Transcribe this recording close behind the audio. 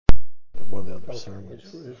one of the other Okay,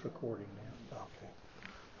 sermons. it's recording now. Okay.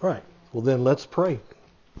 All right. Well, then let's pray.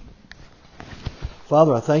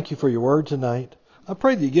 Father, I thank you for your word tonight. I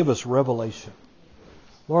pray that you give us revelation.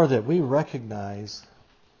 Lord, that we recognize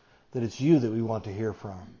that it's you that we want to hear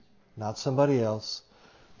from, not somebody else.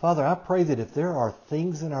 Father, I pray that if there are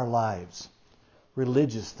things in our lives,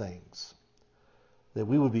 religious things, that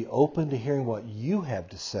we would be open to hearing what you have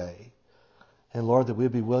to say. And Lord, that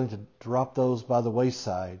we'd be willing to drop those by the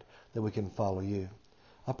wayside that we can follow you.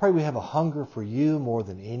 I pray we have a hunger for you more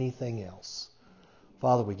than anything else.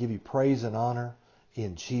 Father, we give you praise and honor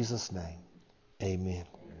in Jesus' name. Amen.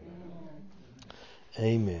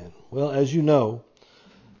 Amen. Well, as you know,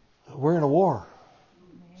 we're in a war.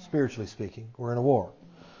 Spiritually speaking, we're in a war.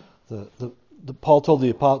 Paul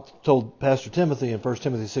told Pastor Timothy in 1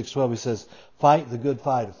 Timothy 6:12, he says, "Fight the good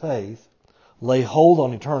fight of faith, lay hold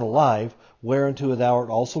on eternal life, whereunto thou art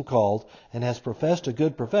also called, and hast professed a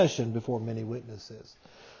good profession before many witnesses."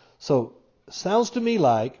 So, sounds to me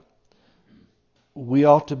like we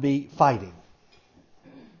ought to be fighting.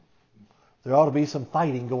 There ought to be some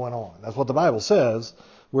fighting going on. That's what the Bible says.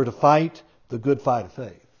 We're to fight the good fight of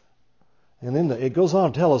faith. And then it goes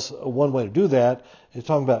on to tell us one way to do that. It's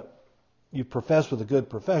talking about you profess with a good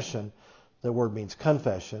profession. That word means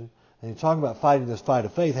confession. And you're talking about fighting this fight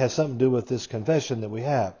of faith has something to do with this confession that we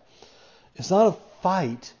have. It's not a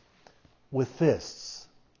fight with fists.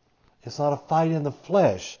 It's not a fight in the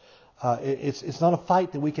flesh. It's not a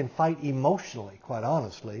fight that we can fight emotionally, quite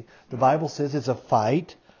honestly. The Bible says it's a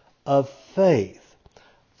fight of faith.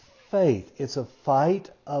 Faith. It's a fight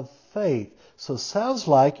of faith. So it sounds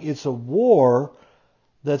like it's a war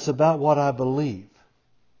that's about what I believe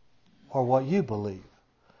or what you believe,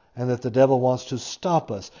 and that the devil wants to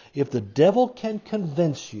stop us. If the devil can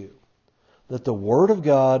convince you that the Word of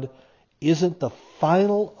God isn't the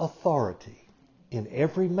final authority in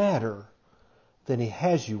every matter, then he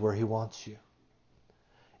has you where he wants you.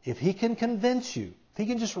 If he can convince you, if he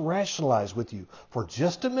can just rationalize with you for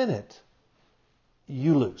just a minute,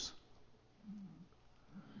 you lose.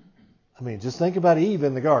 I mean, just think about Eve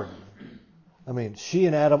in the garden. I mean, she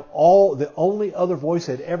and Adam, the only other voice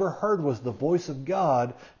they'd ever heard was the voice of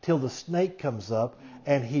God till the snake comes up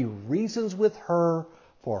and he reasons with her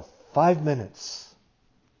for 5 minutes.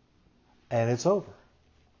 And it's over.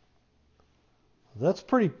 That's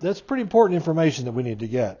pretty important information that we need to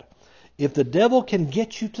get. If the devil can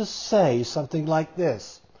get you to say something like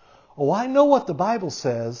this, "Oh, I know what the Bible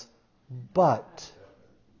says, but..."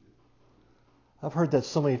 I've heard that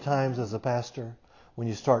so many times as a pastor. When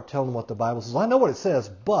you start telling them what the Bible says, "I know what it says,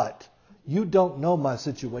 but you don't know my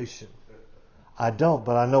situation." I don't,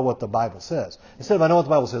 but I know what the Bible says. Instead of "I know what the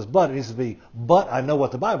Bible says, but," it needs to be "but I know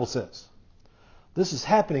what the Bible says." This is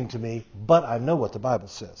happening to me, but I know what the Bible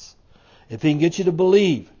says. If he can get you to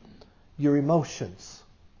believe your emotions,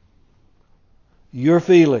 your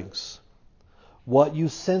feelings, what you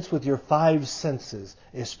sense with your 5 senses,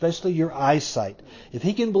 especially your eyesight. If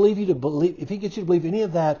he can if he gets you to believe any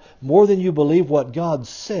of that more than you believe what God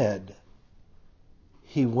said,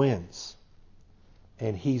 he wins.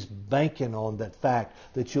 And he's banking on that fact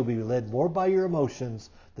that you'll be led more by your emotions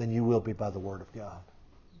than you will be by the Word of God.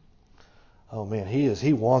 Oh man, he is.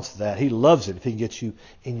 He wants that. He loves it if he can get you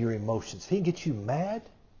in your emotions. If he can get you mad,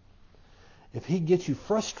 if he can get you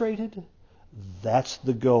frustrated, that's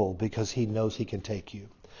the goal, because he knows he can take you.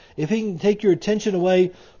 If he can take your attention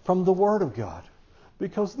away from the Word of God,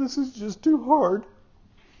 because this is just too hard,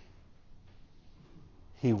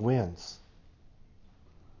 he wins.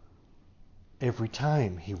 Every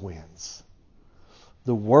time he wins.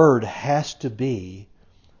 The Word has to be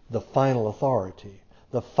the final authority.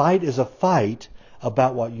 The fight is a fight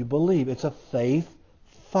about what you believe. It's a faith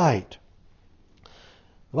fight.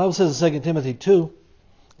 The Bible says in 2 Timothy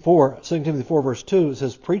 4 verse 2, it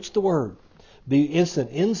says, "Preach the word. Be instant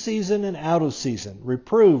in season and out of season.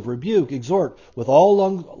 Reprove, rebuke, exhort with all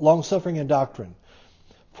long suffering and doctrine.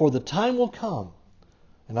 For the time will come,"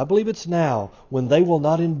 and I believe it's now, "when they will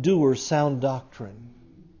not endure sound doctrine.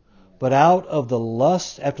 But out of the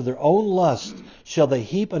lust, after their own lust, shall they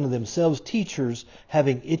heap unto themselves teachers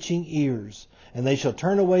having itching ears. And they shall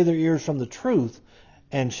turn away their ears from the truth,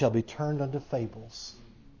 and shall be turned unto fables."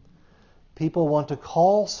 People want to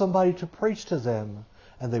call somebody to preach to them,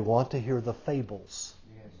 and they want to hear the fables.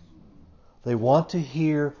 They want to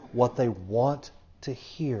hear what they want to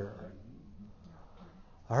hear.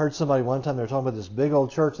 I heard somebody one time, they were talking about this big old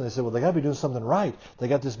church, and they said, "Well, they got to be doing something right. They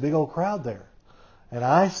got this big old crowd there." And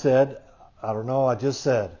I said, I just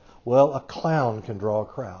said, "Well, a clown can draw a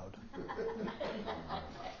crowd."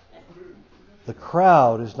 The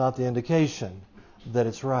crowd is not the indication that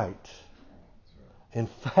it's right. In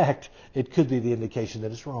fact, it could be the indication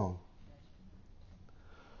that it's wrong.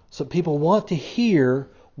 So people want to hear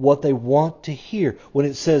what they want to hear. When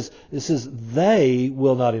it says they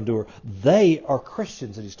will not endure, they are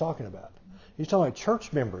Christians that he's talking about. He's talking about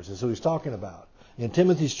church members is who he's talking about. In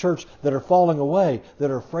Timothy's church that are falling away,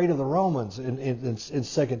 that are afraid of the Romans in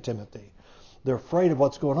 2 Timothy. They're afraid of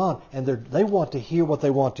what's going on, and they want to hear what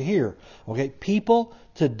they want to hear. Okay, people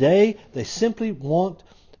today, they simply want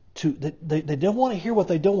to, they don't want to hear what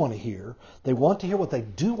they don't want to hear. They want to hear what they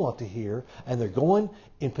do want to hear, and they're going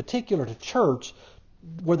in particular to church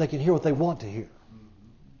where they can hear what they want to hear.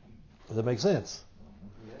 Does that make sense?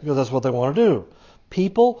 Because that's what they want to do.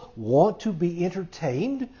 People want to be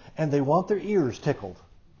entertained, and they want their ears tickled.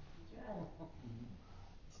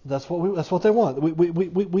 That's what they want.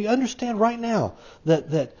 We understand right now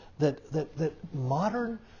that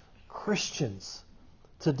modern Christians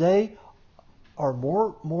today are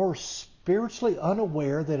more spiritually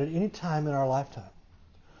unaware than at any time in our lifetime.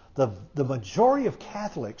 The majority of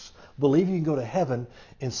Catholics believe you can go to heaven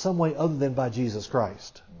in some way other than by Jesus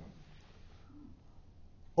Christ.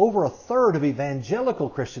 Over a third of evangelical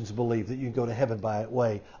Christians believe that you can go to heaven by a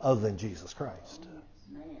way other than Jesus Christ.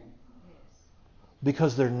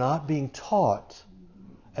 Because they're not being taught,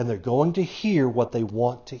 and they're going to hear what they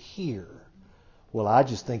want to hear. Well, I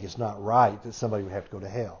just think it's not right that somebody would have to go to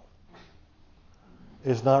hell.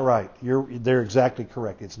 It's not right. They're exactly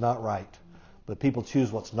correct. It's not right. But people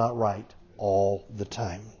choose what's not right all the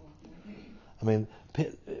time. I mean,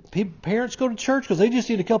 parents go to church because they just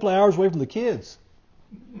need a couple of hours away from the kids.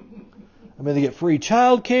 I mean, they get free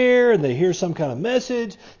child care, and they hear some kind of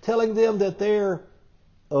message telling them that they're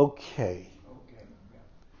okay.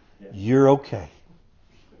 You're okay.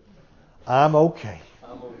 I'm okay.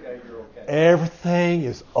 I'm okay, you're okay. Everything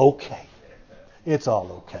is okay. It's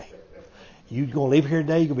all okay. You're going to leave here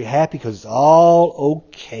today, you're going to be happy because it's all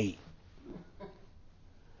okay.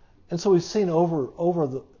 And so we've seen over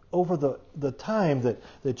the time that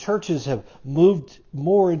the churches have moved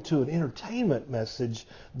more into an entertainment message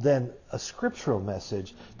than a scriptural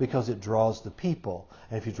message because it draws the people.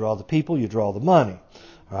 And if you draw the people, you draw the money.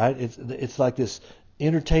 All right? It's like this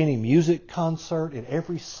entertaining music concert, and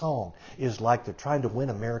every song is like they're trying to win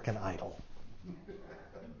American Idol.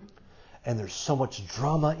 And there's so much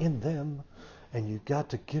drama in them, and you've got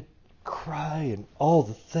to cry and all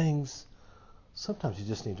the things. Sometimes you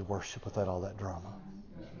just need to worship without all that drama.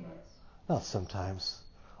 Not sometimes,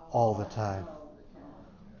 all the time.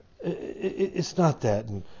 It's not that.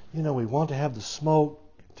 And, we want to have the smoke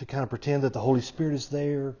to kind of pretend that the Holy Spirit is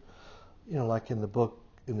there. Like in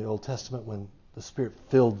the Old Testament when the Spirit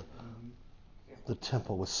filled the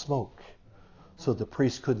temple with smoke so the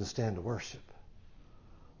priest couldn't stand to worship.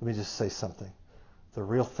 Let me just say something. The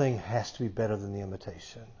real thing has to be better than the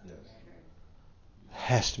imitation. Yes. It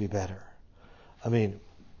has to be better. I mean,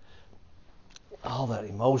 all that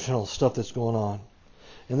emotional stuff that's going on.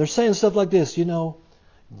 And they're saying stuff like this,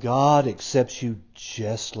 God accepts you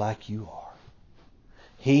just like you are.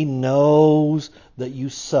 He knows that you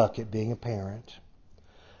suck at being a parent,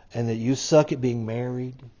 and that you suck at being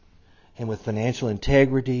married, and with financial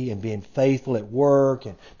integrity, and being faithful at work,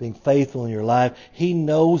 and being faithful in your life. He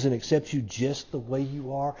knows and accepts you just the way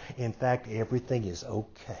you are. In fact, everything is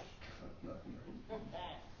okay.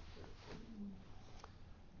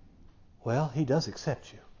 Well, He does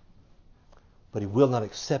accept you, but He will not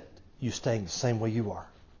accept you staying the same way you are.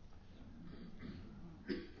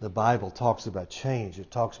 The Bible talks about change.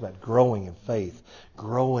 It talks about growing in faith,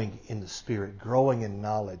 growing in the Spirit, growing in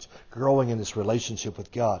knowledge, growing in this relationship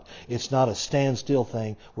with God. It's not a standstill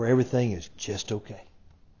thing where everything is just okay.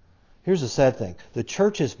 Here's the sad thing. The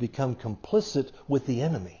church has become complicit with the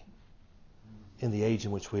enemy in the age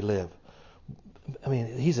in which we live. I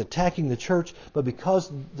mean, he's attacking the church, but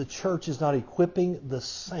because the church is not equipping the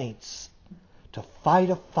saints to fight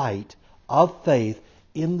a fight of faith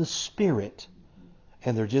in the Spirit,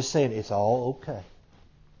 and they're just saying it's all okay.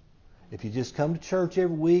 If you just come to church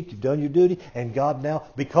every week, you've done your duty, and God now,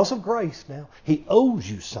 because of grace now, He owes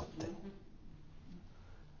you something.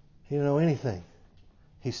 He don't know anything.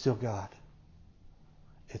 He's still God.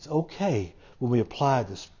 It's okay when we apply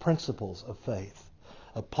the principles of faith,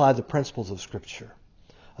 apply the principles of Scripture.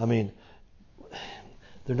 I mean,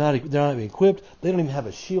 they're not even equipped. They don't even have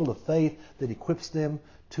a shield of faith that equips them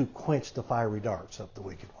to quench the fiery darts of the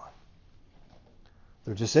wicked one.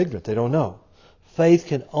 They're just ignorant. They don't know. Faith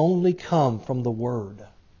can only come from the Word.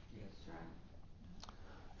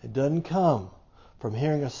 It doesn't come from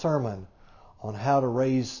hearing a sermon on how to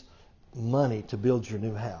raise money to build your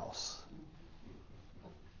new house.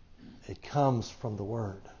 It comes from the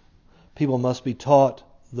Word. People must be taught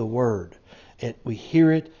the Word. We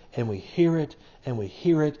hear it, and we hear it, and we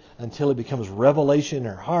hear it until it becomes revelation in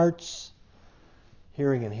our hearts.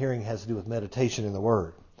 Hearing and hearing has to do with meditation in the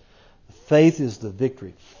Word. Faith is the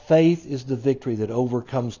victory. Faith is the victory that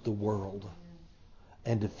overcomes the world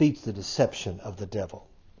and defeats the deception of the devil.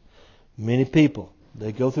 Many people,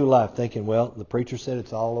 they go through life thinking, well, the preacher said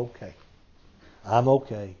it's all okay. I'm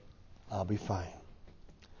okay. I'll be fine.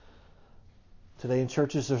 Today in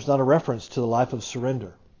churches, there's not a reference to the life of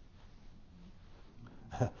surrender.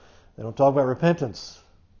 They don't talk about repentance.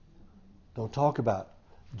 Don't talk about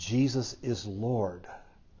Jesus is Lord.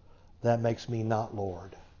 That makes me not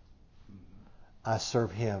Lord. I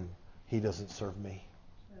serve Him. He doesn't serve me.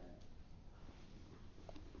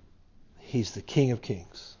 He's the King of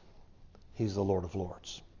Kings. He's the Lord of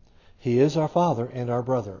Lords. He is our Father and our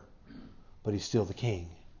brother, but He's still the King.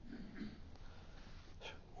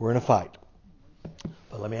 We're in a fight.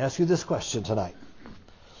 But let me ask you this question tonight.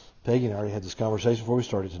 Peggy and I already had this conversation before we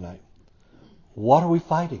started tonight. What are we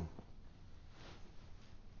fighting?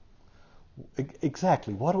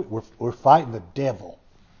 Exactly. We're fighting the devil.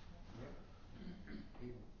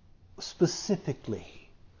 Specifically,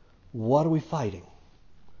 what are we fighting?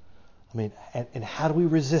 I mean, and how do we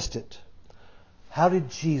resist it? How did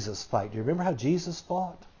Jesus fight? Do you remember how Jesus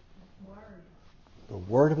fought? The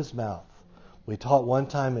word of His mouth. We taught one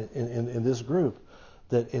time in this group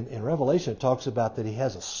that in Revelation it talks about that He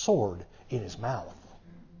has a sword in His mouth.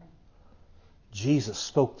 Jesus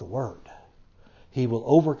spoke the word. He will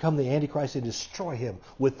overcome the Antichrist and destroy him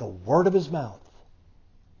with the word of His mouth.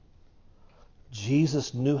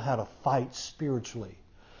 Jesus knew how to fight spiritually.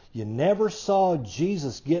 You never saw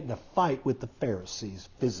Jesus get in a fight with the Pharisees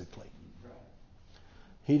physically.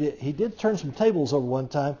 He did turn some tables over one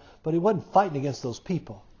time, but He wasn't fighting against those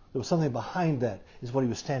people. There was something behind that is what He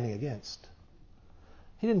was standing against.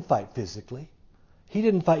 He didn't fight physically. He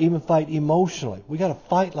didn't even fight emotionally. We got to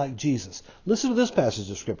fight like Jesus. Listen to this passage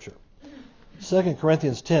of Scripture. 2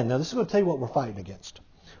 Corinthians 10. Now this is going to tell you what we're fighting against.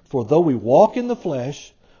 For though we walk in the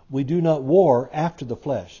flesh, we do not war after the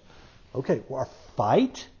flesh. Okay, our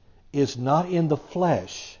fight is not in the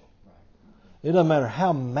flesh. It doesn't matter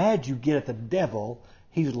how mad you get at the devil,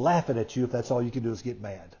 he's laughing at you if that's all you can do is get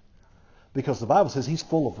mad. Because the Bible says he's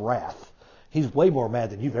full of wrath. He's way more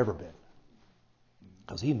mad than you've ever been.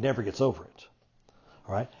 Because he never gets over it.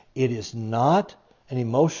 All right? It is not an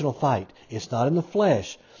emotional fight. It's not in the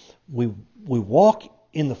flesh. We walk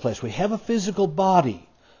in the flesh. We have a physical body.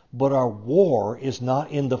 But our war is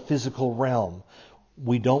not in the physical realm.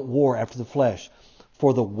 We don't war after the flesh.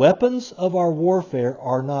 For the weapons of our warfare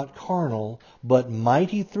are not carnal, but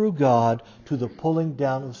mighty through God to the pulling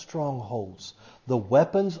down of strongholds. The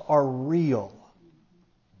weapons are real.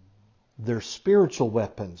 They're spiritual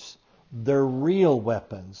weapons. They're real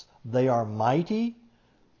weapons. They are mighty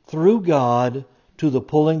through God to the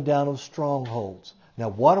pulling down of strongholds. Now,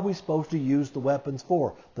 what are we supposed to use the weapons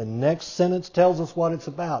for? The next sentence tells us what it's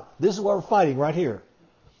about. This is what we're fighting right here.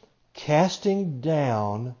 Casting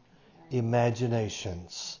down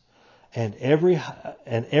imaginations and every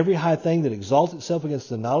high thing that exalts itself against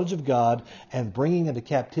the knowledge of God, and bringing into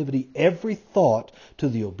captivity every thought to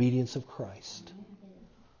the obedience of Christ.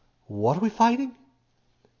 What are we fighting?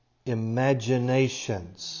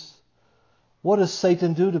 Imaginations. What does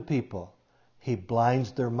Satan do to people? He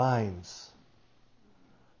blinds their minds.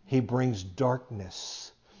 He brings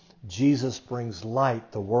darkness. Jesus brings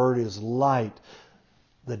light. The Word is light.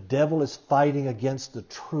 The devil is fighting against the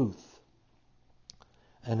truth.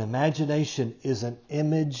 An imagination is an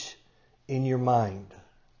image in your mind.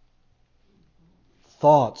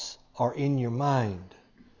 Thoughts are in your mind.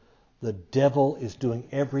 The devil is doing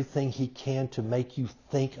everything he can to make you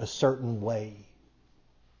think a certain way.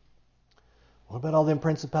 What about all them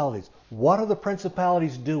principalities? What are the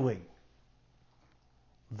principalities doing?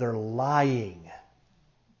 They're lying.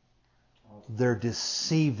 They're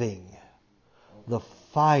deceiving. The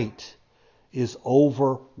fight is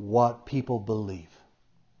over what people believe.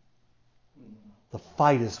 The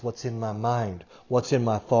fight is what's in my mind, what's in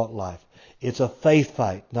my thought life. It's a faith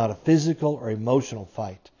fight, not a physical or emotional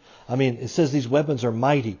fight. I mean, it says these weapons are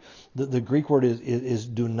mighty. The Greek word is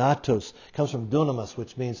dunatos. It comes from dunamis,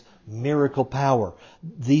 which means miracle power.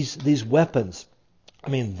 These weapons, I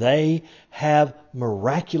mean, they have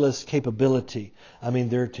miraculous capability. I mean,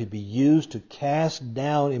 they're to be used to cast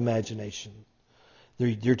down imagination.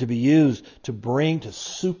 They're to be used to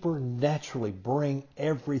supernaturally bring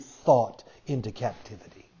every thought into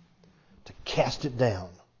captivity. To cast it down.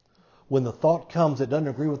 When the thought comes that doesn't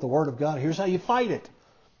agree with the Word of God, here's how you fight it.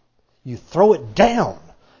 You throw it down.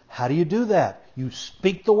 How do you do that? You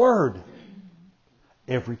speak the Word.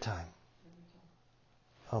 Every time.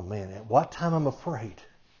 Oh man, at what time I'm afraid,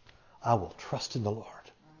 I will trust in the Lord.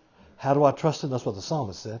 How do I trust Him? That's what the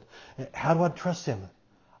psalmist said. How do I trust Him?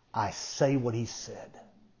 I say what He said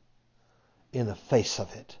in the face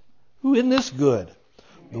of it. Ooh, isn't this good?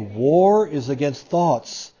 The war is against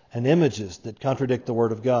thoughts and images that contradict the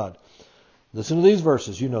Word of God. Listen to these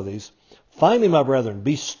verses. You know these. Finally, my brethren,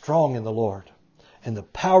 be strong in the Lord and the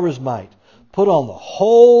power of His might. Put on the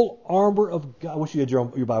whole armor of God. I wish you had your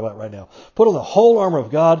Bible out right now. Put on the whole armor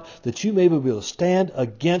of God that you may be able to stand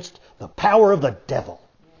against the power of the devil.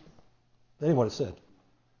 That ain't what it said.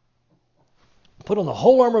 Put on the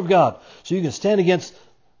whole armor of God so you can stand against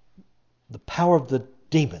the power of the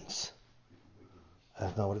demons.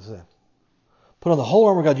 That's not what it said. Put on the whole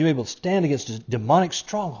armor of God you may be able to stand against demonic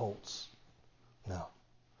strongholds. No.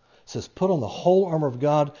 It says put on the whole armor of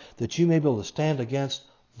God that you may be able to stand against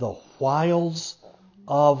the wiles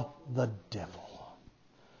of the devil.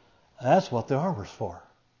 That's what the armor's for.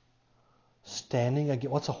 Standing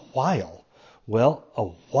against. What's a wile? Well, a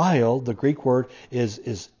wile, the Greek word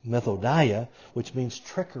is methodia, which means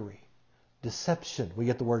trickery, deception. We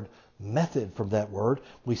get the word method from that word.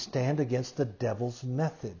 We stand against the devil's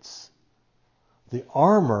methods. The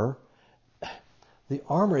armor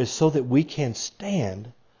is so that we can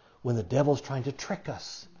stand when the devil's trying to trick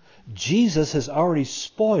us. Jesus has already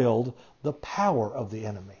spoiled the power of the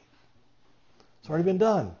enemy. It's already been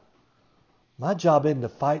done. My job isn't to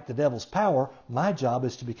fight the devil's power. My job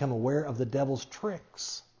is to become aware of the devil's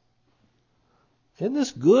tricks. Isn't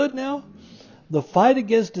this good now? The fight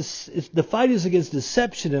is against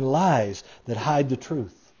deception and lies that hide the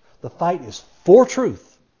truth. The fight is for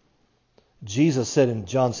truth. Jesus said in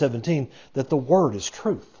John 17 that the Word is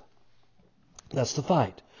truth. That's the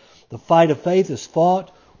fight. The fight of faith is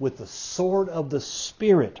fought with the sword of the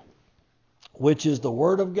Spirit, which is the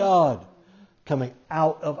Word of God coming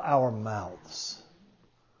out of our mouths.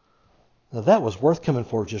 Now that was worth coming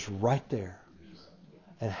for just right there.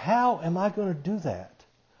 And how am I going to do that?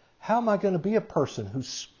 How am I going to be a person who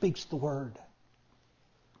speaks the Word?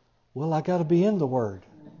 Well, I got to be in the Word.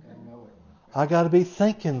 I got to be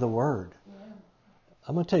thinking the Word.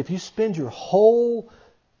 I'm going to tell you, if you spend your whole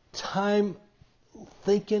time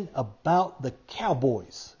thinking about the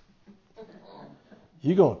Cowboys,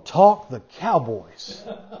 you're going to talk the Cowboys.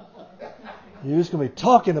 You're just going to be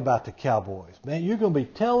talking about the Cowboys. Man, you're going to be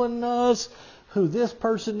telling us who this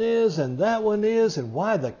person is and that one is and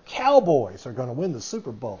why the Cowboys are going to win the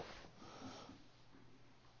Super Bowl.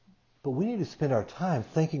 But we need to spend our time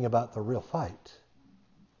thinking about the real fight.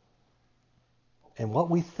 And what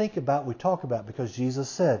we think about, we talk about, because Jesus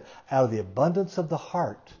said, out of the abundance of the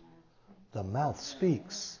heart, the mouth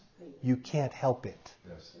speaks. You can't help it.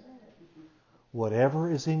 Yes.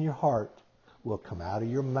 Whatever is in your heart will come out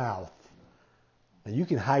of your mouth. And you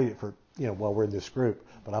can hide it for, while we're in this group.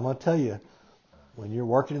 But I'm going to tell you, when you're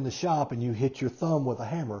working in the shop and you hit your thumb with a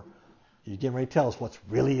hammer, you're getting ready to tell us what's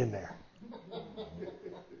really in there.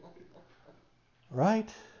 Right?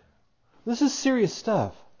 This is serious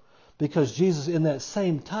stuff. Because Jesus, in that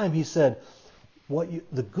same time, He said,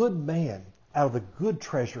 the good man, out of the good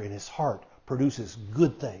treasure in his heart, produces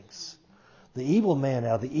good things. The evil man,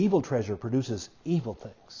 out of the evil treasure, produces evil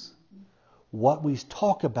things. What we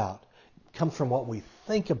talk about comes from what we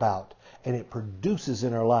think about, and it produces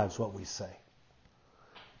in our lives what we say.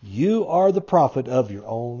 You are the prophet of your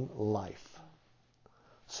own life.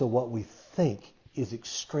 So what we think is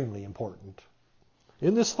extremely important.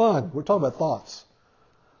 Isn't this fun? We're talking about thoughts.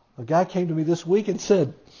 A guy came to me this week and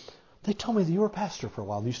said, they told me that you were a pastor for a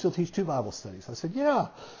while and you still teach 2 Bible studies. I said, yeah. And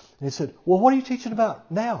he said, well, what are you teaching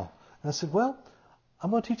about now? And I said, well,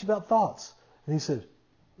 I'm going to teach about thoughts. And he said,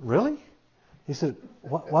 really? He said,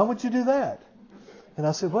 why would you do that? And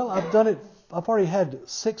I said, well, I've done it. I've already had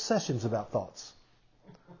 6 sessions about thoughts.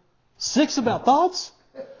 6 about thoughts?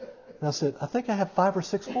 And I said, I think I have 5 or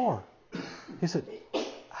 6 more. He said,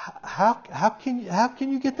 how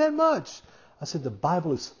can you get that much? I said, the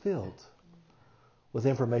Bible is filled with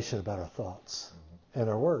information about our thoughts and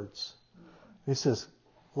our words. He says,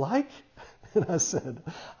 like? And I said,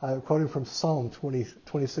 I'm quoting from Psalm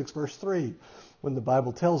 26, verse 3, when the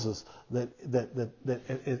Bible tells us that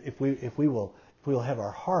if we will have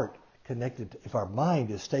our heart connected, if our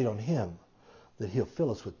mind is stayed on Him, that He'll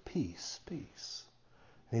fill us with peace. And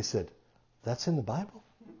he said, that's in the Bible?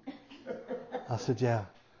 I said, yeah.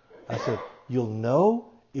 I said, you'll know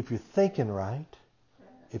if you're thinking right,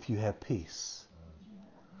 if you have peace.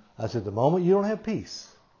 I said, the moment you don't have peace,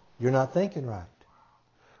 you're not thinking right.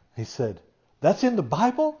 He said, that's in the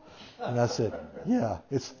Bible? And I said, yeah,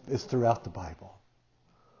 it's throughout the Bible.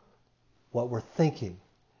 What we're thinking,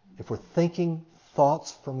 if we're thinking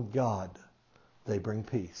thoughts from God, they bring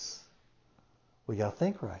peace. We got to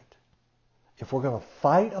think right. If we're going to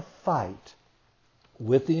fight a fight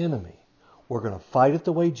with the enemy, we're going to fight it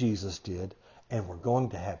the way Jesus did, and we're going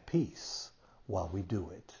to have peace while we do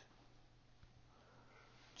it.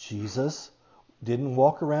 Jesus didn't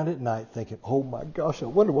walk around at night thinking, oh my gosh, I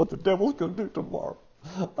wonder what the devil's going to do tomorrow.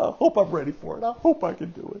 I hope I'm ready for it. I hope I can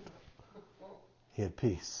do it. He had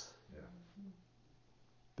peace.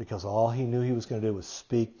 Because all he knew he was going to do was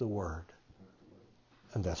speak the word.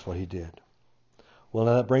 And that's what he did. Well,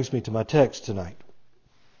 now that brings me to my text tonight.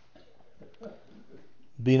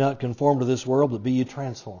 Be not conformed to this world, but be ye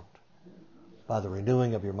transformed by the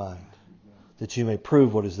renewing of your mind, that you may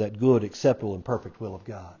prove what is that good, acceptable, and perfect will of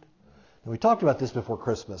God. And we talked about this before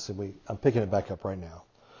Christmas, and I'm picking it back up right now.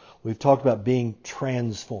 We've talked about being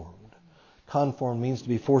transformed. Conform means to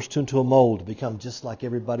be forced into a mold, to become just like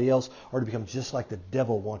everybody else, or to become just like the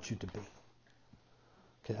devil wants you to be.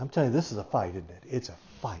 Okay, I'm telling you, this is a fight, isn't it? It's a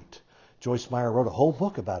fight. Joyce Meyer wrote a whole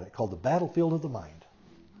book about it called The Battlefield of the Mind.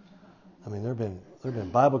 I mean, there have been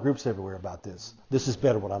Bible groups everywhere about this. This is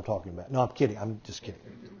better what I'm talking about. No, I'm kidding. I'm just kidding.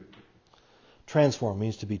 Transform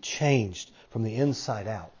means to be changed from the inside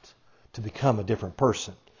out, to become a different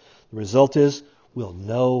person. The result is we'll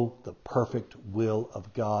know the perfect will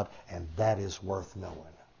of God, and that is worth knowing.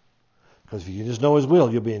 Because if you just know His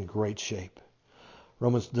will, you'll be in great shape.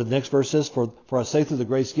 The next verse says, For I say through the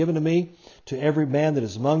grace given to me, to every man that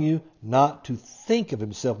is among you, not to think of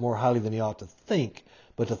himself more highly than he ought to think,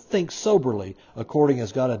 but to think soberly, according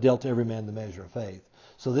as God hath dealt to every man the measure of faith.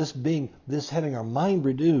 So this having our mind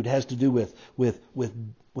renewed has to do with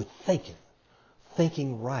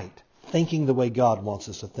thinking right, thinking the way God wants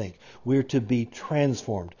us to think. We're to be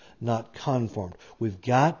transformed, not conformed. We've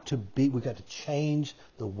got to change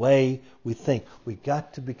the way we think. We've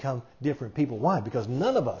got to become different people. Why? Because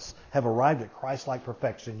none of us have arrived at Christ-like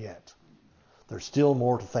perfection yet. There's still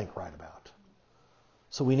more to think right about.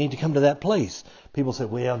 So we need to come to that place. People say,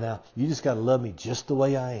 well, now, you just got to love me just the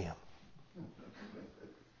way I am.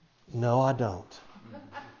 No, I don't.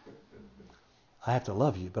 I have to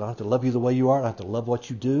love you, but I don't have to love you the way you are. I don't have to love what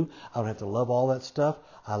you do. I don't have to love all that stuff.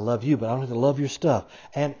 I love you, but I don't have to love your stuff.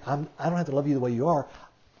 And I don't have to love you the way you are,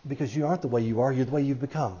 because you aren't the way you are. You're the way you've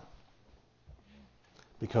become.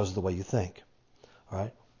 Because of the way you think. All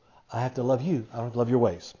right? I have to love you. I don't have to love your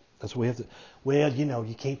ways. That's what we have to. Well,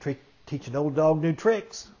 you can't teach an old dog new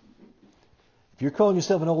tricks. If you're calling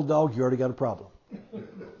yourself an old dog, you already got a problem.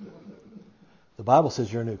 The Bible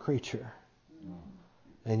says you're a new creature.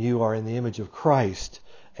 And you are in the image of Christ,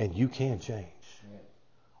 and you can change.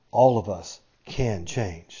 All of us can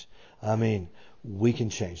change. I mean, we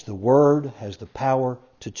can change. The Word has the power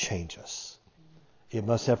to change us. It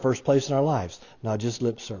must have first place in our lives, not just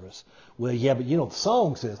lip service. Well, yeah, but the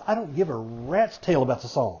song says, I don't give a rat's tail about the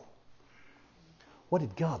song. What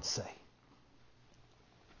did God say?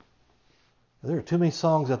 There are too many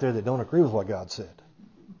songs out there that don't agree with what God said.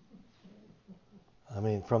 I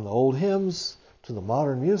mean, from the old hymns to the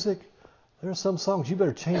modern music, there are some songs you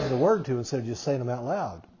better change the word to instead of just saying them out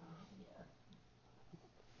loud.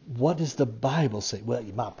 What does the Bible say? Well,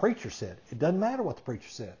 my preacher said. It doesn't matter what the preacher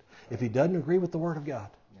said if he doesn't agree with the Word of God.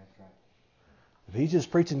 That's right. If he's just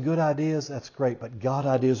preaching good ideas, that's great, but God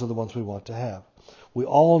ideas are the ones we want to have. We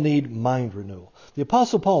all need mind renewal. The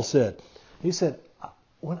Apostle Paul said,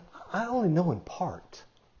 when I only know in part.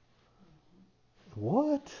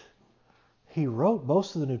 What? He wrote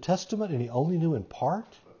most of the New Testament and he only knew in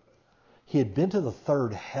part? He had been to the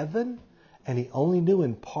third heaven and he only knew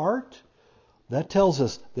in part? That tells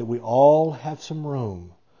us that we all have some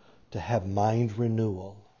room to have mind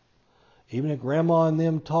renewal. Even if Grandma and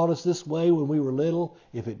them taught us this way when we were little,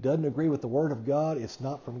 if it doesn't agree with the Word of God, it's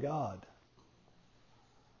not from God.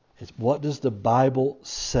 It's what does the Bible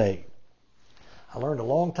say? I learned a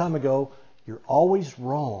long time ago, you're always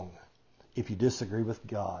wrong if you disagree with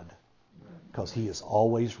God. Because He is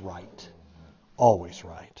always right. Always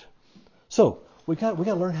right. So, we got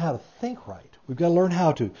to learn how to think right. We've got to learn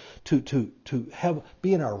how to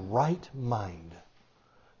be in our right mind.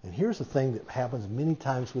 And here's the thing that happens many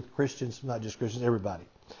times with Christians, not just Christians, everybody.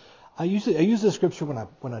 I use this scripture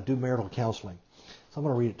when I do marital counseling. So I'm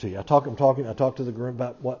going to read it to you. I talk to the groom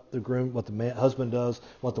about what the husband does,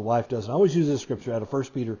 what the wife does. And I always use this scripture out of 1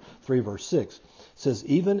 Peter 3 verse 6. It says,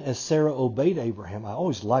 even as Sarah obeyed Abraham, I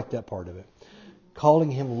always like that part of it, calling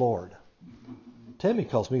him Lord. Tammy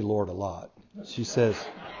calls me Lord a lot. She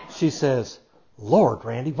says, Lord,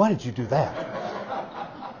 Randy, why did you do that?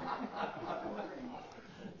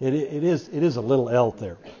 It is a little L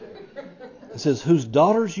there. It says, whose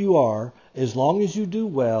daughters you are, as long as you do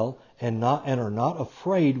well and are not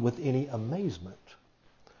afraid with any amazement.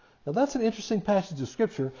 Now that's an interesting passage of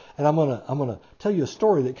Scripture, and I'm gonna tell you a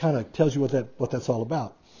story that kind of tells you what that's all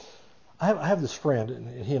about. I have this friend,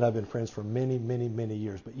 and he and I have been friends for many, many, many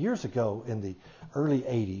years. But years ago, in the early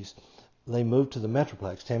 80s, they moved to the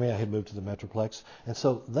Metroplex. Tammy and I had moved to the Metroplex, and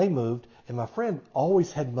so they moved, and my friend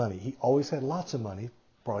always had money. He always had lots of money,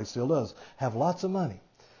 probably still does, have lots of money.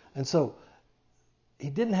 And so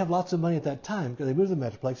he didn't have lots of money at that time because they moved to the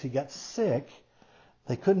Metroplex. He got sick.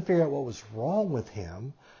 They couldn't figure out what was wrong with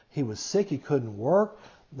him. He was sick. He couldn't work.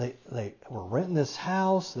 They were renting this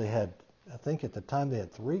house. They had, I think at the time they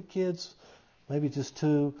had 3 kids, maybe just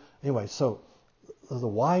 2. Anyway, so the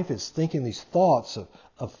wife is thinking these thoughts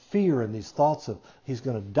of fear and these thoughts of he's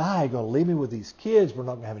going to die, going to leave me with these kids, we're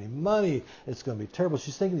not going to have any money, it's going to be terrible.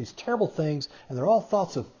 She's thinking these terrible things, and they're all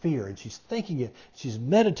thoughts of fear, and she's thinking it, she's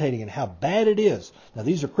meditating on how bad it is. Now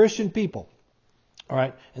these are Christian people, all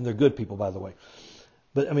right, and they're good people, by the way.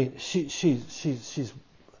 But I mean, she's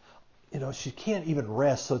you know, she can't even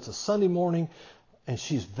rest. So it's a Sunday morning, and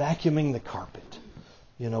she's vacuuming the carpet.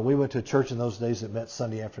 You know, we went to a church in those days that met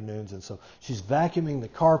Sunday afternoons, and so she's vacuuming the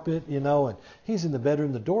carpet, you know, and he's in the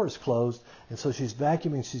bedroom, the door is closed, and so she's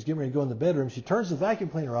vacuuming, she's getting ready to go in the bedroom. She turns the vacuum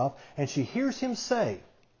cleaner off, and she hears him say,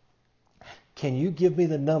 "Can you give me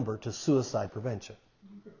the number to suicide prevention?"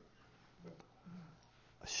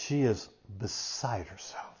 She is beside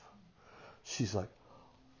herself. She's like,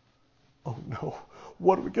 "Oh no,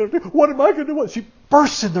 what are we going to do? What am I going to do?" She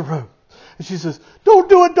bursts in the room, and she says, "Don't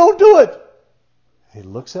do it, don't do it." He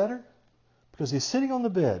looks at her because he's sitting on the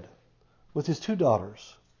bed with his 2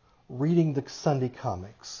 daughters reading the Sunday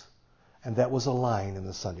comics. And that was a line in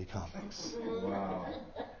the Sunday comics. Wow.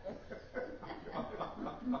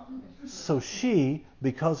 So she,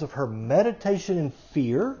 because of her meditation in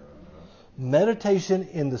fear, meditation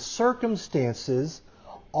in the circumstances,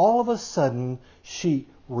 all of a sudden she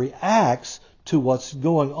reacts to what's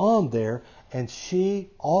going on there, and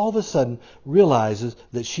she all of a sudden realizes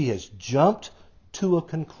that she has jumped to a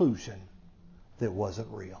conclusion that wasn't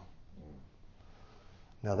real.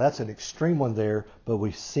 Now that's an extreme one there, but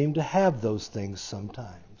we seem to have those things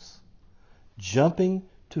sometimes. Jumping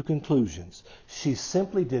to conclusions. She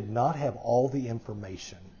simply did not have all the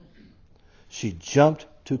information. She jumped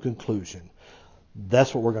to conclusion.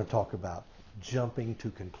 That's what we're going to talk about. Jumping to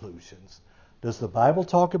conclusions. Does the Bible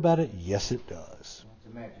talk about it? Yes, it does. It's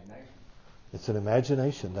imagination. It's an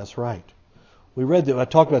imagination. That's right. We read that, I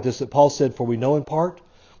talked about this, that Paul said, "For we know in part,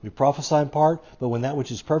 we prophesy in part, but when that which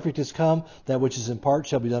is perfect is come, that which is in part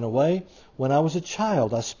shall be done away. When I was a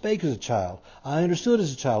child, I spake as a child. I understood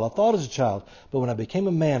as a child. I thought as a child. But when I became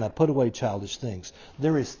a man, I put away childish things."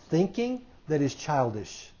 There is thinking that is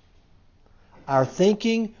childish. Our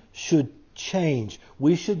thinking should change.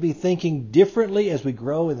 We should be thinking differently as we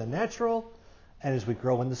grow in the natural and as we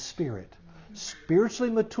grow in the spirit.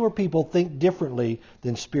 Spiritually mature people think differently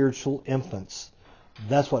than spiritual infants.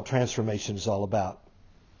 That's what transformation is all about.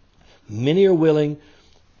 Many are willing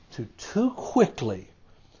to too quickly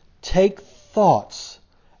take thoughts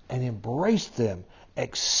and embrace them,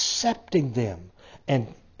 accepting them,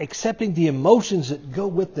 and accepting the emotions that go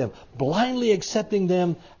with them, blindly accepting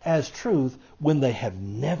them as truth when they have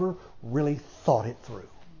never really thought it through.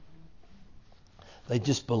 They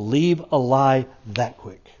just believe a lie that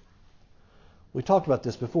quick. We talked about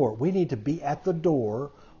this before. We need to be at the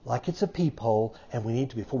door like it's a peephole, and we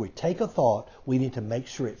need to, before we take a thought, we need to make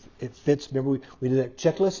sure it fits. Remember, we did that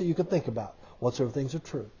checklist that you could think about. What sort of things are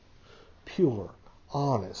true? Pure,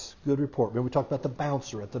 honest, good report. Remember, we talked about the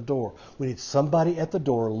bouncer at the door. We need somebody at the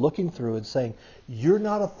door looking through and saying, "You're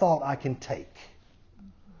not a thought I can take."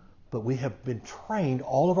 But we have been trained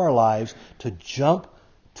all of our lives to jump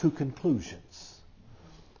to conclusions.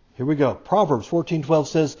 Here we go. Proverbs 14:12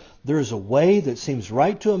 says, "There is a way that seems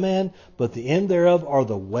right to a man, but the end thereof are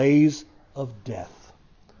the ways of death."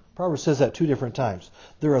 Proverbs says that 2 different times.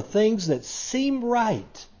 There are things that seem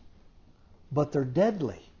right, but they're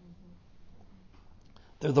deadly.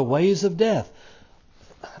 They're the ways of death.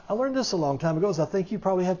 I learned this a long time ago, as I think you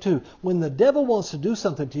probably have too. When the devil wants to do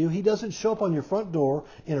something to you, he doesn't show up on your front door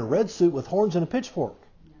in a red suit with horns and a pitchfork.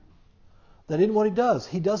 That isn't what he does.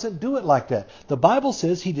 He doesn't do it like that. The Bible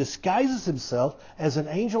says he disguises himself as an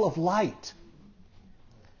angel of light.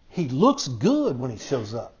 He looks good when he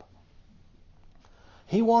shows up.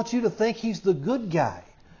 He wants you to think he's the good guy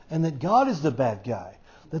and that God is the bad guy,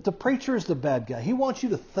 that the preacher is the bad guy. He wants you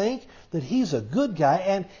to think that he's a good guy,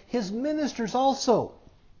 and his ministers also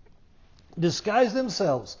disguise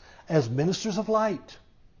themselves as ministers of light.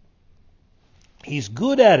 He's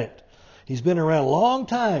good at it. He's been around a long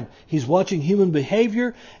time. He's watching human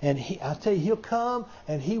behavior, and I tell you, he'll come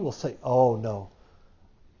and he will say, "Oh no,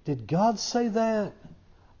 did God say that?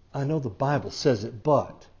 I know the Bible says it,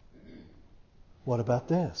 but what about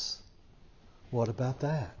this? What about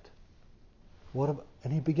that?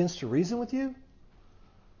 And he begins to reason with you.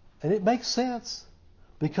 And it makes sense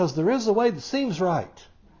because there is a way that seems right.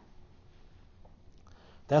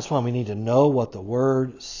 That's why we need to know what the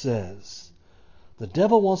Word says. The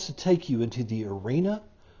devil wants to take you into the arena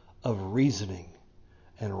of reasoning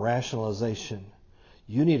and rationalization.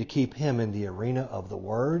 You need to keep him in the arena of the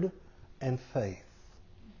Word and faith.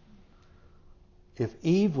 If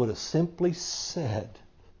Eve would have simply said,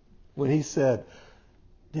 when he said,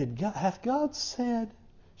 hath God said?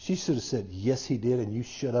 She should have said, yes, he did, and you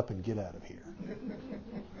shut up and get out of here.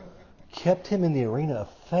 Kept him in the arena of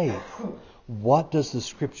faith. What does the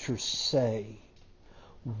Scripture say?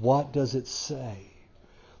 What does it say?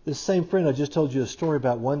 This same friend, I just told you a story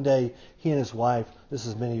about one day, he and his wife, this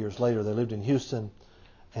is many years later, they lived in Houston,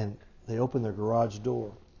 and they opened their garage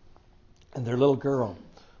door. And their little girl,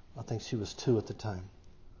 I think she was 2 at the time,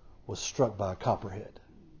 was struck by a copperhead.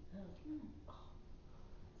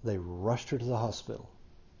 They rushed her to the hospital.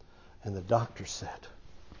 And the doctor said,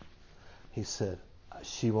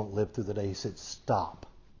 she won't live through the day. He said, stop.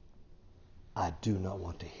 I do not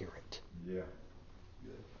want to hear it. Yeah.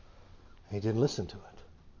 He didn't listen to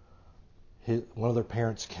it. One of their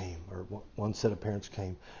parents came, or one set of parents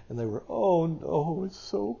came, and they were, oh no, it's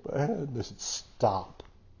so bad. They said, stop.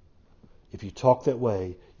 If you talk that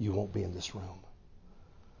way, you won't be in this room.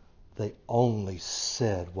 They only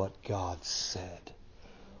said what God said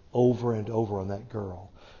over and over on that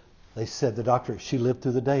girl. They said, the doctor, she lived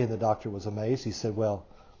through the day, and the doctor was amazed. He said, well,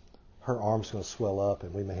 her arm's going to swell up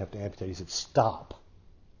and we may have to amputate. He said, stop.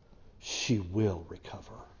 She will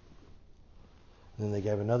recover. And then they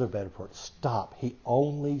gave another bad report. Stop. He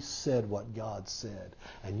only said what God said.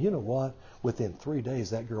 And you know what? Within 3 days,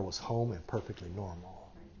 that girl was home and perfectly normal.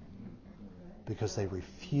 Because they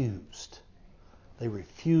refused. They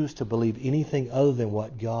refused to believe anything other than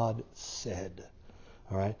what God said.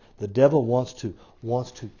 All right? The devil wants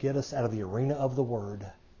to get us out of the arena of the Word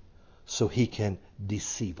so he can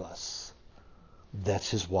deceive us.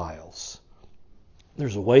 That's his wiles.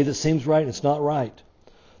 There's a way that seems right and it's not right.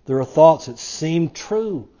 There are thoughts that seem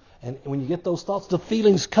true. And when you get those thoughts, the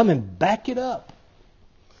feelings come and back it up.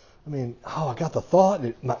 I mean, I got the thought,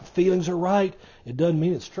 my feelings are right. It doesn't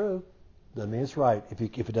mean it's true. It doesn't mean it's right if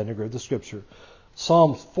it doesn't agree with the Scripture.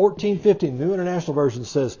 Psalms 14:15, New International Version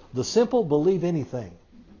says, the simple believe anything,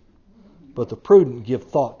 but the prudent give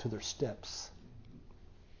thought to their steps.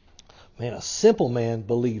 Man, a simple man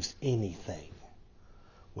believes anything.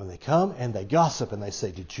 When they come and they gossip and they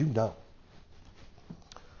say, did you know?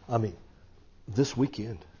 I mean, this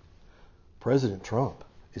weekend, President Trump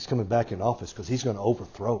is coming back in office because he's going to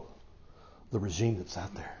overthrow the regime that's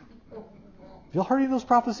out there. Have y'all heard any of those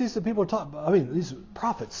prophecies that people are talking about? I mean, these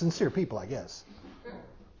prophets, sincere people, I guess.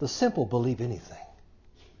 The simple believe anything.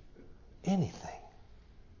 Anything.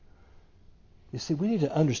 You see, we need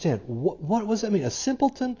to understand, what does that mean? A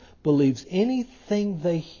simpleton believes anything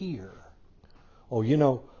they hear.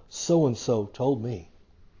 Oh, so-and-so told me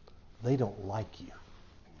they don't like you.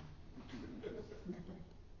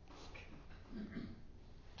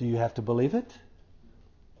 Do you have to believe it?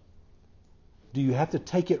 Do you have to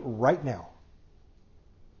take it right now?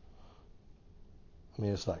 I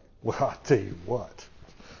mean, it's like, well, I'll tell you what.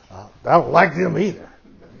 I don't like them either.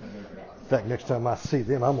 In fact, next time I see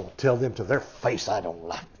them, I'm going to tell them to their face I don't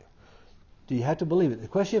like them. Do you have to believe it? The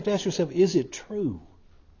question you have to ask yourself, is it true?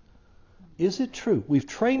 Is it true? We've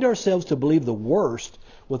trained ourselves to believe the worst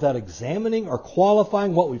without examining or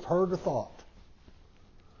qualifying what we've heard or thought.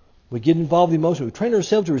 We get involved in emotion. We train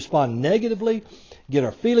ourselves to respond negatively, get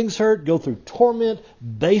our feelings hurt, go through torment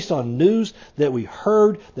based on news that we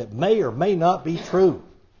heard that may or may not be true.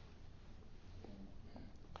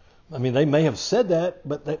 I mean, they may have said that,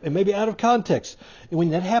 but it may be out of context. And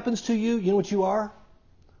when that happens to you, you know what you are?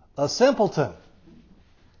 A simpleton.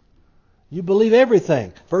 You believe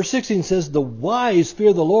everything. Verse 16 says, the wise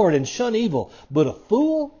fear the Lord and shun evil, but a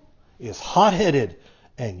fool is hot-headed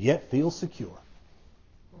and yet feels secure.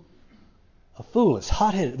 A fool is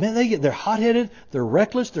hot-headed. Man, they're hot-headed, they're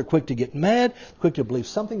reckless, they're quick to get mad, quick to believe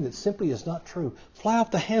something that simply is not true. Fly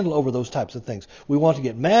off the handle over those types of things. We want to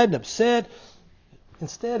get mad and upset.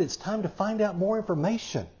 Instead, it's time to find out more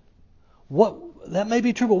information. That may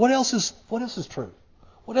be true, but what else is true?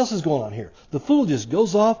 What else is going on here? The fool just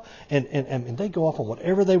goes off and they go off on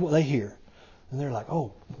whatever they hear. And they're like,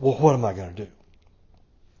 oh, well, what am I going to do?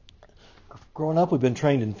 Growing up, we've been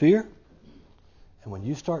trained in fear. And when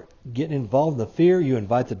you start getting involved in the fear, you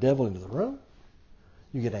invite the devil into the room.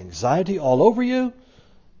 You get anxiety all over you.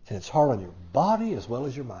 And it's hard on your body as well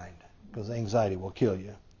as your mind. Because anxiety will kill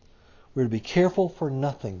you. We're to be careful for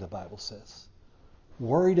nothing, the Bible says.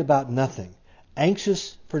 Worried about nothing.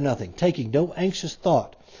 Anxious for nothing. Taking no anxious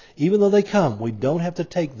thought. Even though they come, we don't have to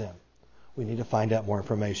take them. We need to find out more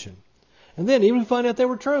information. And then even if we find out they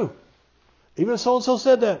were true. Even if so-and-so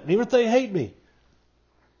said that. Even if they hate me.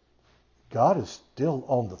 God is still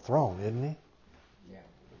on the throne, isn't He? Yeah.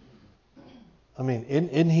 I mean,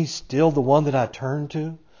 isn't He still the one that I turn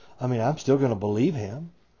to? I mean, I'm still going to believe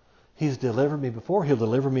Him. He's delivered me before. He'll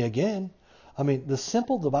deliver me again. I mean,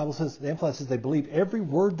 the Bible says, the Amplified says they believe every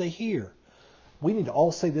word they hear. We need to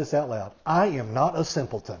all say this out loud. I am not a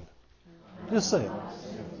simpleton. Just say it.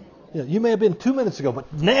 Yeah, you may have been 2 minutes ago,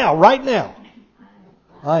 but now, right now,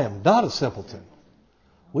 I am not a simpleton.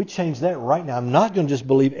 We change that right now. I'm not going to just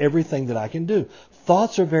believe everything that I can do.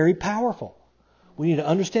 Thoughts are very powerful. We need to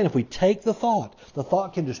understand if we take the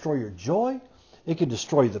thought can destroy your joy. It can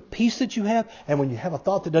destroy the peace that you have. And when you have a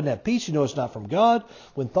thought that doesn't have peace, you know it's not from God.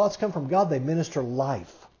 When thoughts come from God, they minister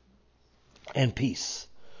life and peace.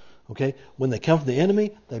 Okay? When they come from the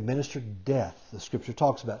enemy, they minister death. The Scripture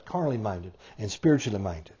talks about carnally minded and spiritually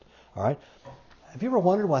minded. All right? Have you ever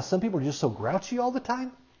wondered why some people are just so grouchy all the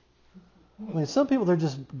time? I mean, some people, they're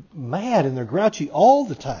just mad and they're grouchy all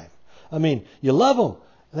the time. I mean, you love them.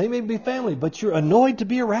 They may be family, but you're annoyed to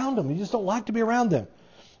be around them. You just don't like to be around them.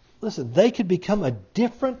 Listen, they could become a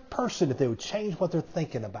different person if they would change what they're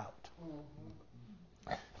thinking about.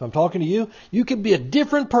 If I'm talking to you, you can be a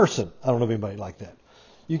different person. I don't know of anybody like that.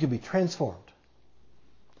 You can be transformed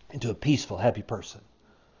into a peaceful, happy person.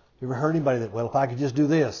 You ever heard anybody that, well, if I could just do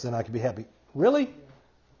this, then I could be happy? Really?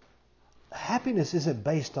 Happiness isn't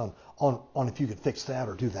based on if you could fix that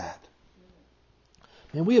or do that.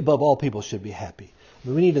 And we above all people should be happy.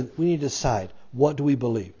 But we need to decide, what do we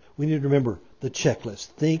believe? We need to remember the checklist.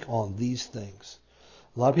 Think on these things.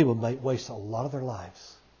 A lot of people might waste a lot of their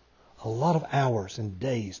lives, a lot of hours and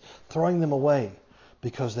days, throwing them away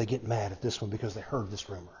because they get mad at this one, because they heard this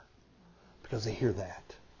rumor, because they hear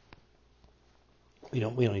that. We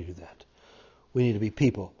don't need to do that. We need to be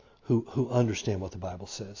people who understand what the Bible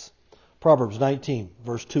says. Proverbs 19,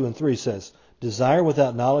 verse 2 and 3 says, desire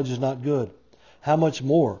without knowledge is not good. How much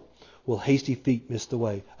more will hasty feet miss the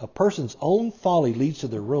way? A person's own folly leads to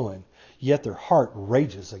their ruin, yet their heart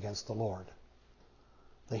rages against the Lord.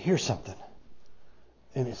 They hear something,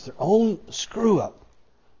 and it's their own screw up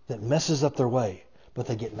that messes up their way, but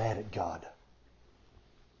they get mad at God.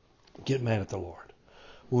 Get mad at the Lord.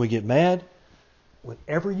 When we get mad,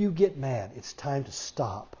 whenever you get mad, it's time to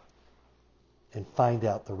stop and find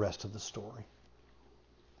out the rest of the story.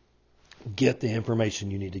 Get the information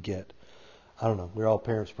you need to get. I don't know. We're all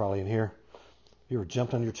parents probably in here. You ever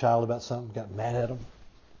jumped on your child about something, got mad at them,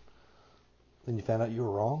 then you found out you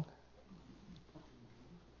were wrong?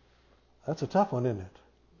 That's a tough one, isn't it?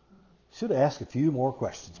 Should have asked a few more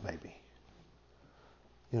questions maybe.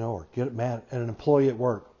 Or get mad at an employee at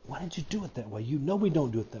work. Why did you do it that way? You know we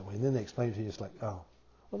don't do it that way. And then they explain it to you just like, oh,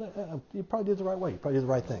 well, you probably did it the right way. You probably did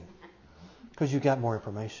the right thing. Because you got more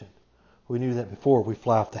information. We knew that before. We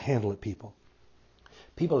fly off the handle at people.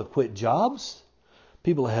 People have quit jobs.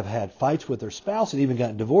 People have had fights with their spouse and even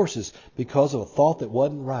gotten divorces because of a thought that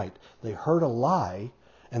wasn't right. They heard a lie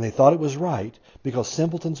and they thought it was right because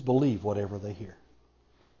simpletons believe whatever they hear.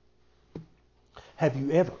 Have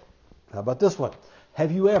you ever, how about this one?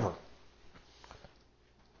 Have you ever,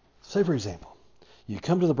 say for example, you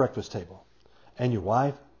come to the breakfast table and your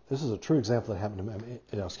wife, this is a true example that happened to me.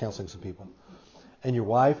 I was counseling some people. And your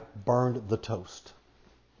wife burned the toast.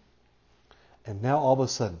 And now all of a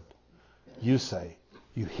sudden, you say,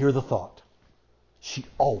 you hear the thought, she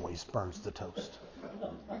always burns the toast.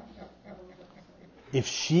 If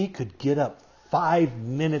she could get up 5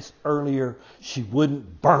 minutes earlier, she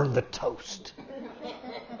wouldn't burn the toast.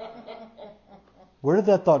 Where did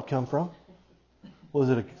that thought come from? Was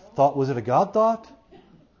it a thought? Was it a God thought?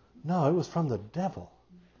 No, it was from the devil.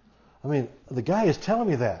 I mean, the guy is telling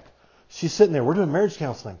me that. She's sitting there. We're doing marriage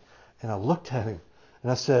counseling. And I looked at him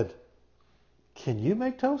and I said, can you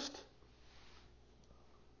make toast?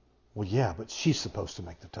 Well, yeah, but she's supposed to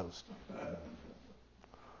make the toast.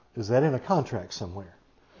 Is that in a contract somewhere?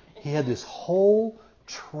 He had this whole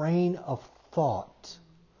train of thought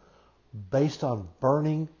based on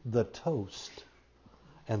burning the toast.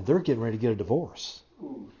 And they're getting ready to get a divorce.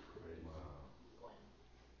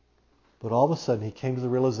 But all of a sudden he came to the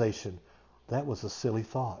realization that was a silly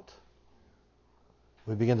thought.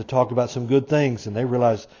 We began to talk about some good things, and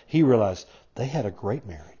he realized they had a great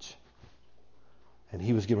marriage. And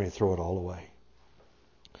he was getting ready to throw it all away.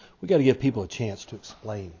 We got to give people a chance to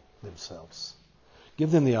explain themselves. Give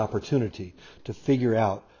them the opportunity to figure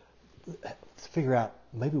out figure out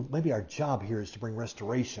maybe our job here is to bring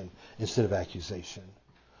restoration instead of accusation.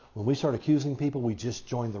 When we start accusing people, we just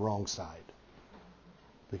join the wrong side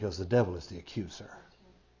because the devil is the accuser.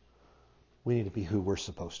 We need to be who we're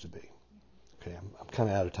supposed to be. Okay, I'm kind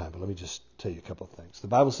of out of time, but let me just tell you a couple of things. The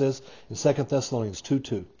Bible says in 2 Thessalonians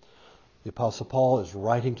 2:2, the Apostle Paul is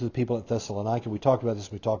writing to the people at Thessalonica. We talked about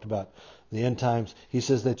this. We talked about the end times. He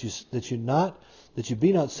says that you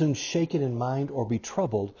be not soon shaken in mind or be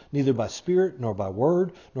troubled, neither by spirit, nor by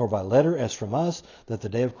word, nor by letter, as from us, that the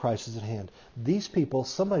day of Christ is at hand. These people,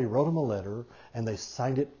 somebody wrote them a letter, and they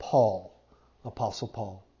signed it Paul, Apostle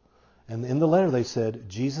Paul. And in the letter they said,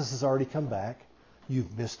 Jesus has already come back.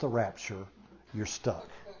 You've missed the rapture. You're stuck.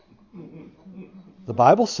 The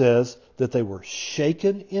Bible says that they were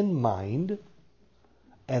shaken in mind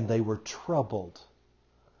and they were troubled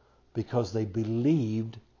because they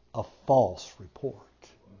believed a false report.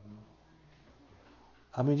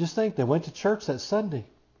 I mean, just think, they went to church that Sunday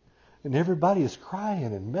and everybody is crying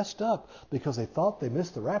and messed up because they thought they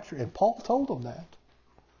missed the rapture. And Paul told them that.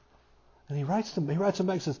 And he writes them back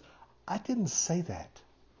and says, I didn't say that.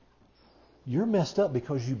 You're messed up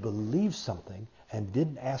because you believe something and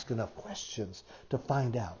didn't ask enough questions to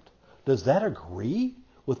find out. Does that agree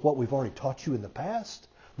with what we've already taught you in the past?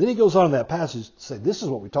 Then he goes on in that passage to say, this is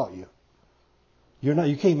what we taught you.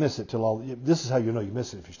 You can't miss it this is how you know you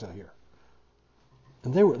miss it if you're still here.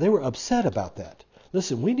 And they were upset about that.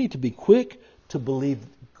 Listen, we need to be quick to believe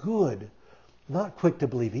good, not quick to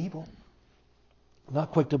believe evil,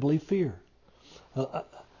 not quick to believe fear.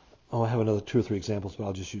 I have another 2 or 3 examples, but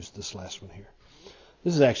I'll just use this last one here.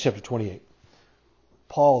 This is Acts chapter 28.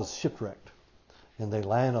 Paul is shipwrecked, and they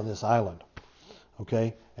land on this island.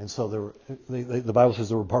 Okay, and so the Bible says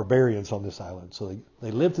there were barbarians on this island. So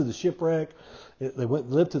they lived through the shipwreck,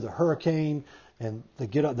 lived through the hurricane, and they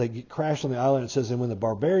get crashed on the island. It says, and when the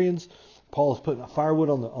barbarians, Paul is putting firewood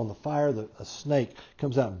on the fire, a snake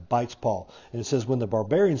comes out and bites Paul. And it says, when the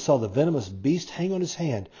barbarians saw the venomous beast hang on his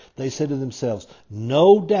hand, they said to themselves,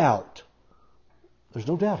 no doubt, there's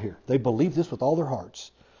no doubt here, they believe this with all their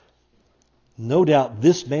hearts. No doubt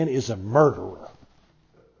this man is a murderer.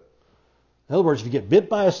 In other words, if you get bit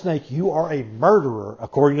by a snake, you are a murderer,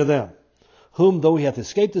 according to them. Whom, though he hath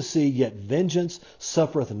escaped the sea, yet vengeance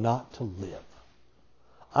suffereth not to live.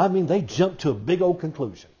 I mean, they jumped to a big old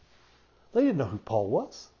conclusion. They didn't know who Paul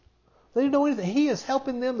was. They didn't know anything. He is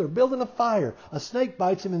helping them. They're building a fire. A snake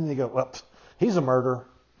bites him, and they go, well, he's a murderer.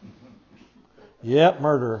 Yep,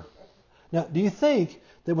 murderer. Now, do you think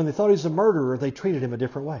that when they thought he was a murderer, they treated him a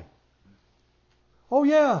different way? Oh,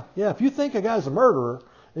 yeah. If you think a guy's a murderer,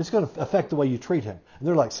 it's going to affect the way you treat him. And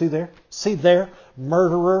they're like, see there,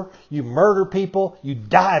 murderer, you murder people, you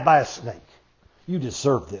die by a snake. You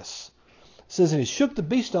deserve this. It says, and he shook the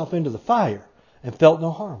beast off into the fire and felt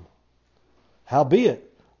no harm. Howbeit,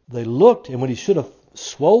 they looked, and when he should have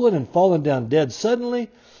swollen and fallen down dead suddenly,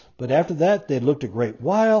 but after that they had looked a great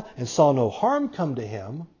while and saw no harm come to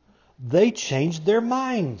him, they changed their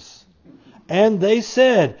minds. And they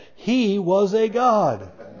said, he was a god.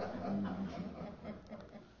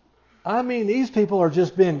 I mean, these people are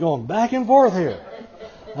just going back and forth here.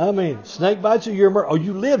 I mean, snake bites you, you're a murderer. Oh,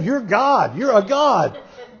 you live, you're God. You're a god.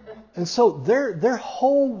 And so their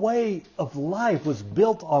whole way of life was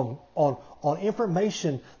built on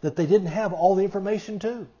information that they didn't have all the information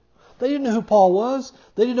to. They didn't know who Paul was.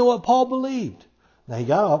 They didn't know what Paul believed. Now he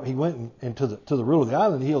got up, he went into the ruler of the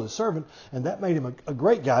island, he healed his servant, and that made him a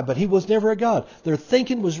great guy, but he was never a god. Their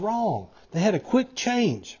thinking was wrong. They had a quick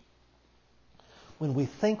change. When we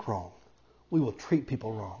think wrong, we will treat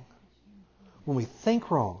people wrong. When we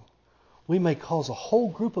think wrong, we may cause a whole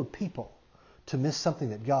group of people to miss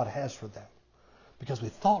something that God has for them because we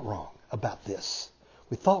thought wrong about this.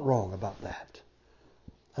 We thought wrong about that.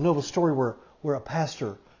 I know of a story where a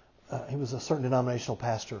pastor, he was a certain denominational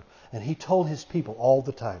pastor, and he told his people all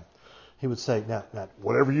the time, he would say, now,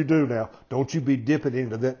 whatever you do now, don't you be dipping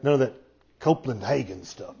into none of that Copeland Hagen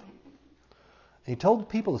stuff. And he told the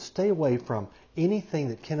people to stay away from anything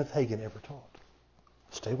that Kenneth Hagin ever taught.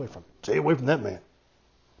 Stay away from it. Stay away from that man.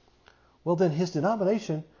 Well, then his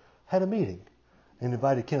denomination had a meeting and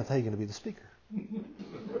invited Kenneth Hagin to be the speaker.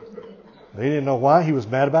 They didn't know why. He was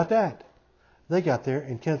mad about that. They got there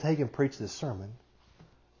and Kenneth Hagin preached this sermon,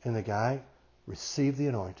 and the guy received the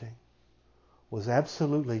anointing, was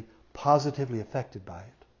absolutely, positively affected by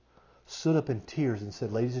it, stood up in tears and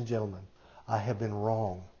said, ladies and gentlemen, I have been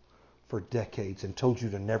wrong for decades and told you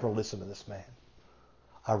to never listen to this man.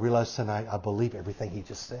 I realize tonight I believe everything he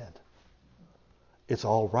just said. It's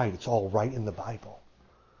all right. It's all right in the Bible.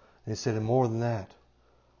 And he said, and more than that,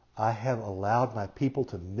 I have allowed my people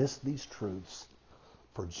to miss these truths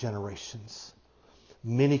for generations.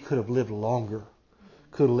 Many could have lived longer,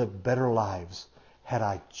 could have lived better lives had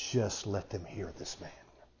I just let them hear this man.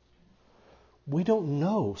 We don't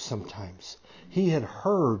know sometimes. He had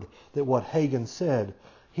heard that what Hagin said.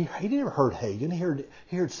 He never heard Hagin.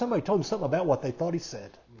 He heard somebody told him something about what they thought he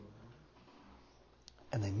said.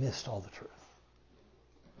 And they missed all the truth.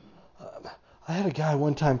 I had a guy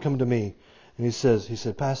one time come to me and he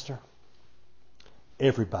said, Pastor,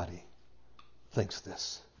 everybody thinks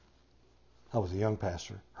this. I was a young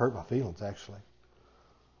pastor. Hurt my feelings, actually.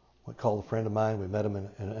 I called a friend of mine. We met him in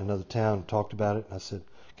another town and talked about it. And I said,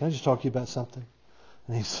 can I just talk to you about something?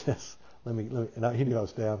 And he says, let me. And he knew I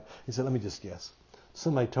was down. He said, let me just guess.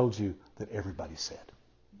 Somebody told you that everybody said.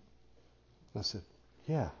 And I said,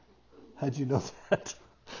 yeah. How'd you know that?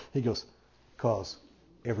 He goes, because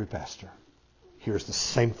every pastor hears the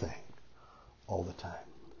same thing all the time.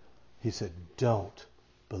 He said, don't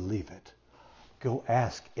believe it. Go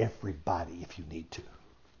ask everybody if you need to.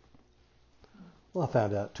 Well, I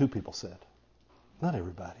found out 2 people said, not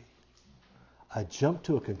everybody. I jumped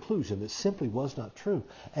to a conclusion that simply was not true,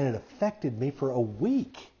 and it affected me for a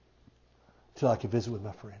week till I could visit with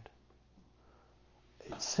my friend.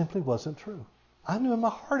 It simply wasn't true. I knew in my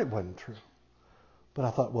heart it wasn't true. But I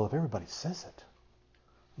thought, well, if everybody says it.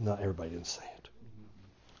 No, everybody didn't say it.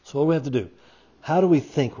 So what do we have to do? How do we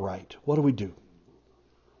think right? What do we do?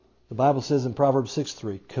 The Bible says in Proverbs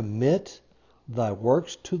 6:3, commit thy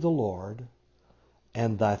works to the Lord,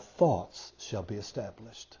 and thy thoughts shall be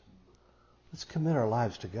established. Let's commit our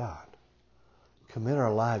lives to God. Commit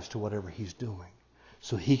our lives to whatever He's doing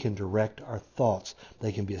so He can direct our thoughts.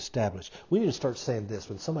 They can be established. We need to start saying this.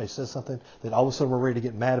 When somebody says something that all of a sudden we're ready to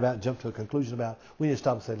get mad about and jump to a conclusion about, we need to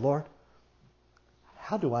stop and say, Lord,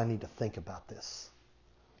 how do I need to think about this?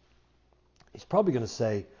 He's probably going to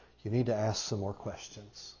say, you need to ask some more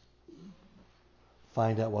questions.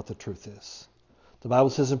 Find out what the truth is. The Bible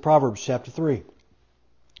says in Proverbs chapter 3,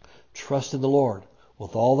 trust in the Lord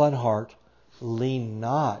with all thine heart, lean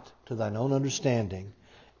not to thine own understanding,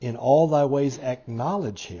 in all thy ways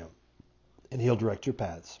acknowledge Him, and He'll direct your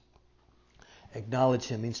paths. Acknowledge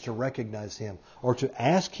Him means to recognize Him, or to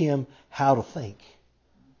ask Him how to think.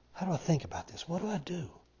 How do I think about this? What do I do?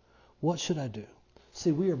 What should I do?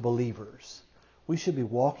 See, we are believers. We should be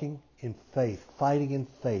walking in faith, fighting in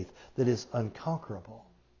faith that is unconquerable.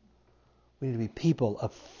 We need to be people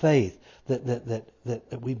of faith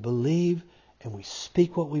that we believe and we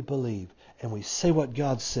speak what we believe and we say what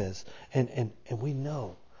God says. And we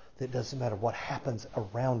know that it doesn't matter what happens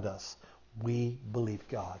around us. We believe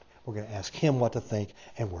God. We're going to ask Him what to think,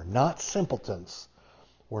 and we're not simpletons.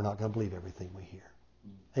 We're not going to believe everything we hear.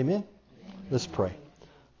 Amen? Let's pray.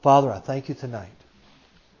 Father, I thank You tonight.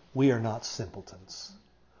 We are not simpletons.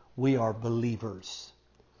 We are believers.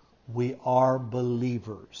 We are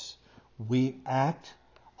believers. We act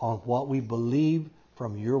on what we believe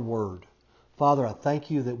from Your Word. Father, I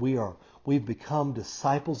thank You that we've become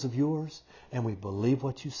disciples of Yours, and we believe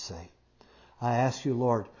what You say. I ask You,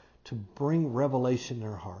 Lord, to bring revelation in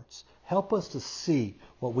our hearts. Help us to see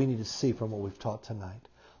what we need to see from what we've taught tonight.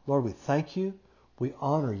 Lord, we thank You. We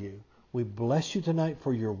honor You. We bless You tonight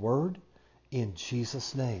for Your Word in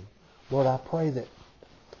Jesus' name. Lord, I pray that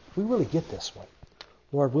we really get this one.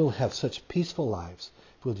 Lord, we'll have such peaceful lives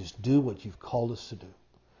if we'll just do what You've called us to do.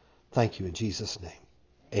 Thank You in Jesus' name.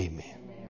 Amen.